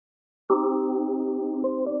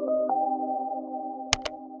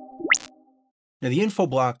Now the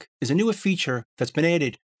InfoBlock is a newer feature that's been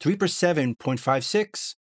added to REAPER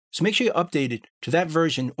 7.56, so make sure you're updated to that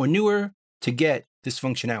version or newer to get this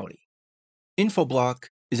functionality. InfoBlock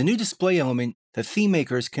is a new display element that theme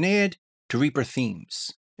makers can add to REAPER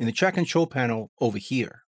themes in the track control panel over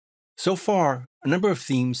here. So far, a number of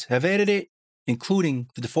themes have added it, including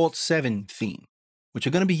the default 7 theme, which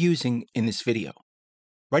we're going to be using in this video.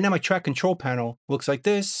 Right now my track control panel looks like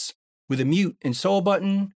this, with a mute and solo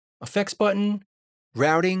button, effects button,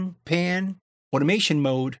 routing, pan, automation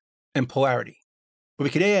mode, and polarity. But we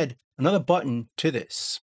could add another button to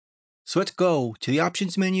this. So let's go to the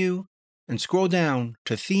options menu and scroll down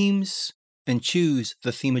to themes and choose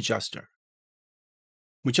the theme adjuster,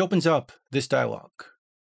 which opens up this dialog.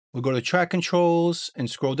 We'll go to the track controls and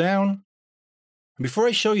scroll down. And before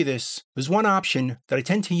I show you this, there's one option that I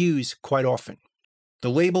tend to use quite often, the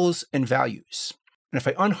labels and values. And if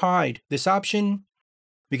I unhide this option,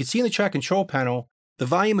 we can see in the track control panel the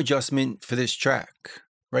volume adjustment for this track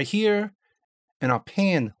right here and our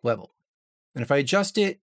pan level. And if I adjust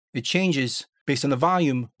it, it changes based on the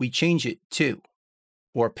volume we change it to,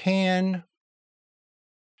 or pan.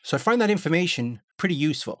 So I find that information pretty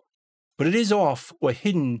useful, but it is off or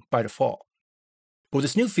hidden by default. But with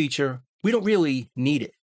this new feature, we don't really need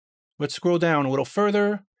it. Let's scroll down a little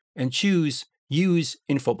further and choose Use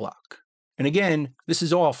InfoBlock. And again, this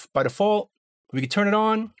is off by default. We can turn it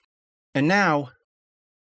on, and now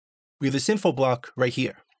we have this InfoBlock right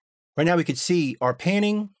here. Right now we can see our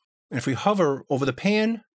panning, and if we hover over the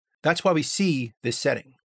pan, that's why we see this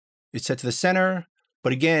setting. It's set to the center,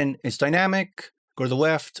 but again, it's dynamic. Go to the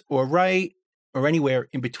left or right, or anywhere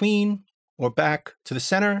in between, or back to the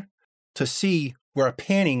center to see where our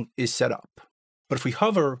panning is set up. But if we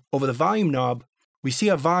hover over the volume knob, we see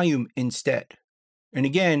our volume instead. And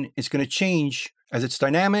again, it's going to change as it's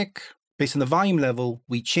dynamic. Based on the volume level,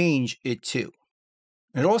 we change it to.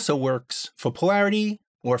 It also works for polarity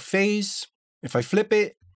or phase. If I flip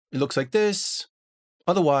it, it looks like this.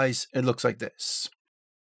 Otherwise, it looks like this.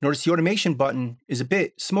 Notice the automation button is a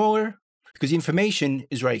bit smaller because the information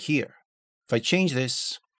is right here. If I change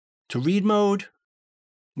this to read mode,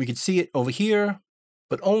 we can see it over here,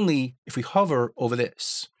 but only if we hover over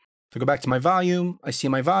this. If I go back to my volume, I see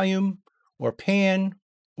my volume, or pan,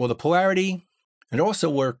 or the polarity. It also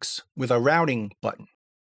works with our routing button.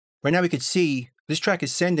 Right now we can see this track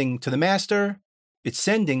is sending to the master, it's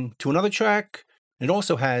sending to another track, and it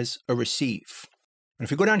also has a receive. And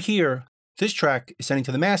if we go down here, this track is sending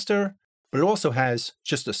to the master, but it also has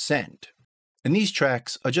just a send. And these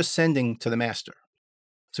tracks are just sending to the master.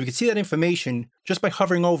 So we can see that information just by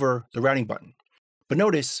hovering over the routing button. But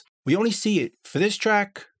notice, we only see it for this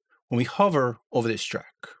track when we hover over this track.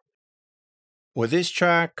 Or this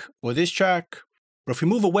track, or this track. But if we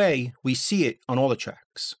move away, we see it on all the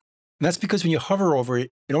tracks. And that's because when you hover over it,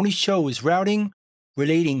 it only shows routing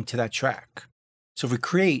relating to that track. So if we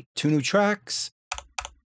create 2 new tracks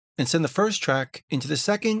and send the first track into the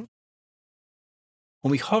second,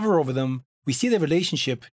 when we hover over them, we see their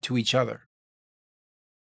relationship to each other.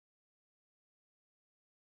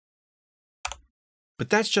 But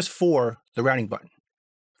that's just for the routing button.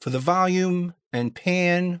 For the volume and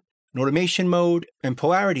pan, and automation mode, and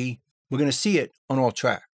polarity, we're going to see it on all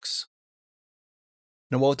tracks.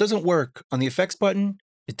 Now, while it doesn't work on the effects button,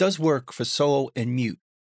 it does work for solo and mute.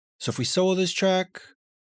 So if we solo this track,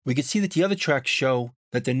 we can see that the other tracks show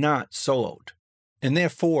that they're not soloed, and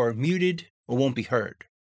therefore muted or won't be heard.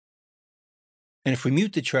 And if we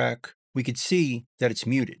mute the track, we could see that it's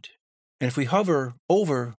muted. And if we hover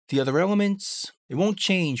over the other elements, it won't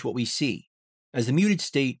change what we see, as the muted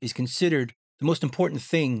state is considered the most important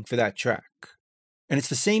thing for that track. And it's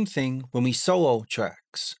the same thing when we solo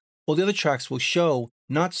tracks. All the other tracks will show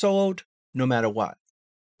not soloed no matter what.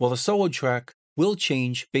 While the soloed track will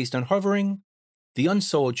change based on hovering, the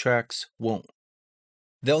unsoloed tracks won't.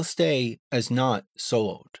 They'll stay as not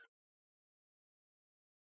soloed.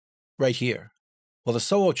 Right here, while the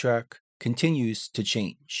solo track continues to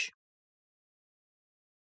change.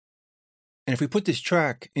 And if we put this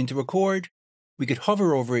track into record, we could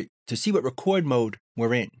hover over it to see what record mode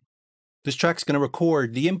we're in. This track's going to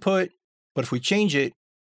record the input, but if we change it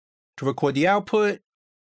to record the output,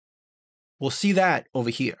 we'll see that over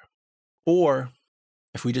here. Or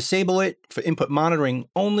if we disable it for input monitoring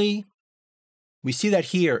only, we see that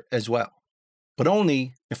here as well, but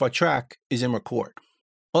only if our track is in record.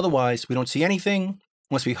 Otherwise, we don't see anything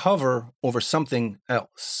unless we hover over something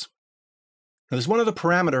else. Now, there's one other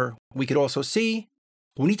parameter we could also see,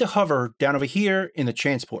 but we need to hover down over here in the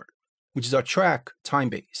transport, which is our track time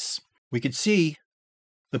base. We could see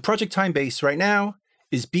the project time base right now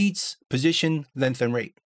is beats, position, length, and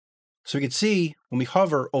rate. So we can see when we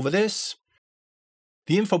hover over this,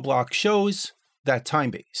 the info block shows that time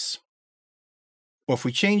base. Or if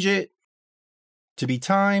we change it to be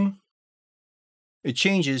time, it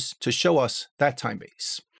changes to show us that time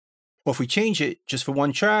base. Or if we change it just for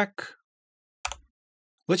one track,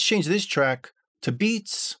 let's change this track to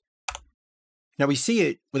beats. Now we see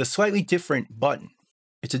it with a slightly different button.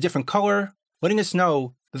 It's a different color, letting us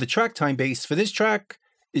know that the track time base for this track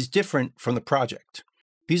is different from the project.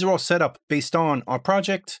 These are all set up based on our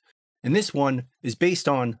project, and this one is based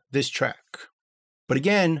on this track. But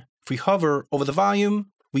again, if we hover over the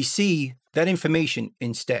volume, we see that information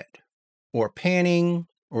instead. Or panning,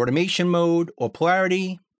 or automation mode, or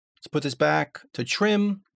polarity. Let's put this back to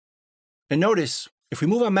trim. And notice, if we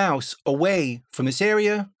move our mouse away from this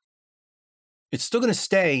area, it's still going to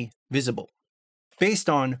stay visible based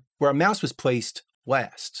on where our mouse was placed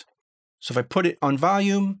last. So if I put it on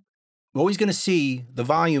volume, we're always going to see the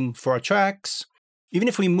volume for our tracks, even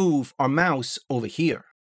if we move our mouse over here.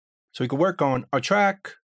 So we can work on our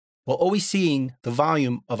track while always seeing the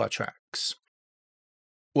volume of our tracks.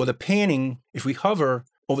 Or the panning, if we hover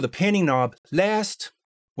over the panning knob last,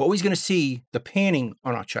 we're always going to see the panning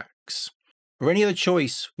on our tracks. Or any other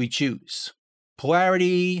choice we choose.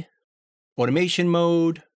 Polarity, automation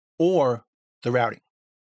mode, or the routing.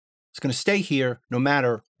 It's going to stay here no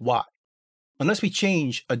matter what, unless we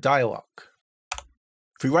change a dialog.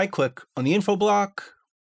 If we right-click on the info block,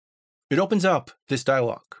 it opens up this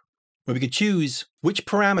dialog, where we could choose which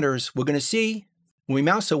parameters we're going to see when we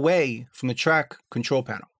mouse away from the track control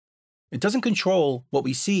panel. It doesn't control what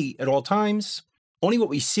we see at all times, only what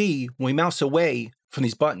we see when we mouse away from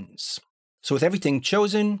these buttons. So with everything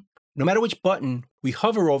chosen, no matter which button we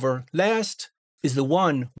hover over last is the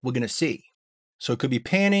one we're going to see. So it could be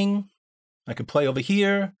panning, I could play over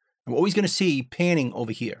here, and we're always going to see panning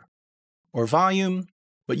over here. Or volume,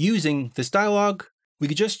 but using this dialog, we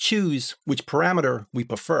could just choose which parameter we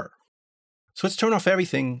prefer. So let's turn off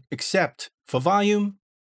everything except for volume.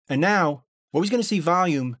 And now we're always going to see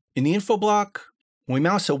volume in the info block when we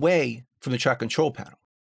mouse away from the track control panel.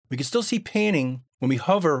 We can still see panning when we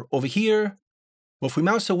hover over here. Well, if we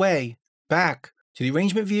mouse away back to the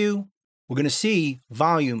arrangement view, we're going to see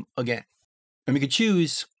volume again. And we can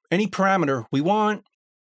choose any parameter we want.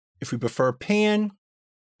 If we prefer pan,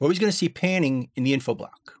 we're always going to see panning in the info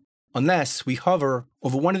block, unless we hover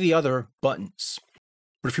over one of the other buttons.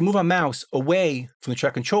 But if we move our mouse away from the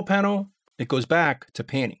track control panel, it goes back to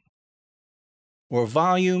panning. Or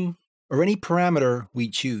volume, or any parameter we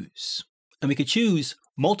choose. And we could choose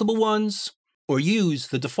multiple ones, or use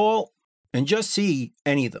the default, and just see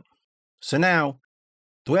any of them. So now,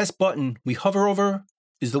 the last button we hover over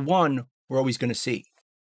is the one we're always going to see.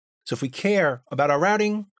 So if we care about our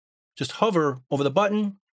routing, just hover over the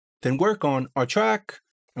button, then work on our track,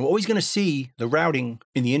 and we're always going to see the routing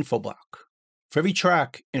in the info block for every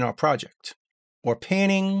track in our project, or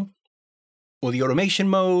panning, or the automation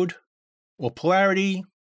mode, or polarity,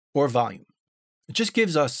 or volume. It just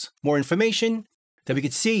gives us more information that we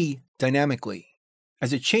could see dynamically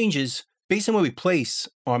as it changes based on where we place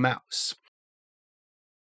our mouse.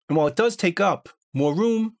 And while it does take up more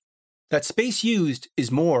room, that space used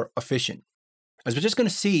is more efficient, as we're just going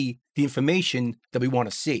to see the information that we want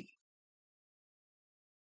to see.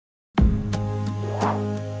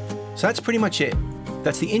 So that's pretty much it.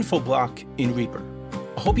 That's the info block in Reaper.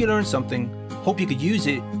 I hope you learned something, hope you could use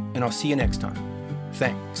it, and I'll see you next time.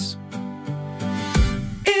 Thanks.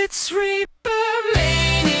 It's Reaper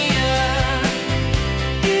Mania.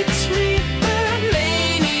 It's Reaper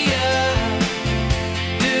Mania.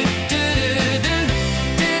 Do do do do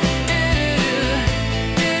do do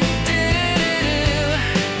do.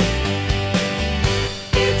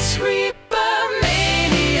 It's Reaper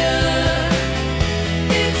Mania.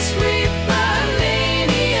 It's Reaper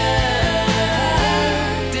Mania.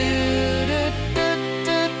 Do do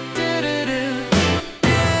do do do.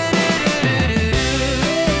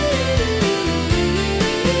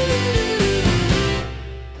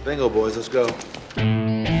 Bingo, boys, let's go.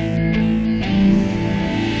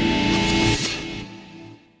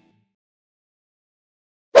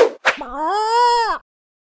 Bye.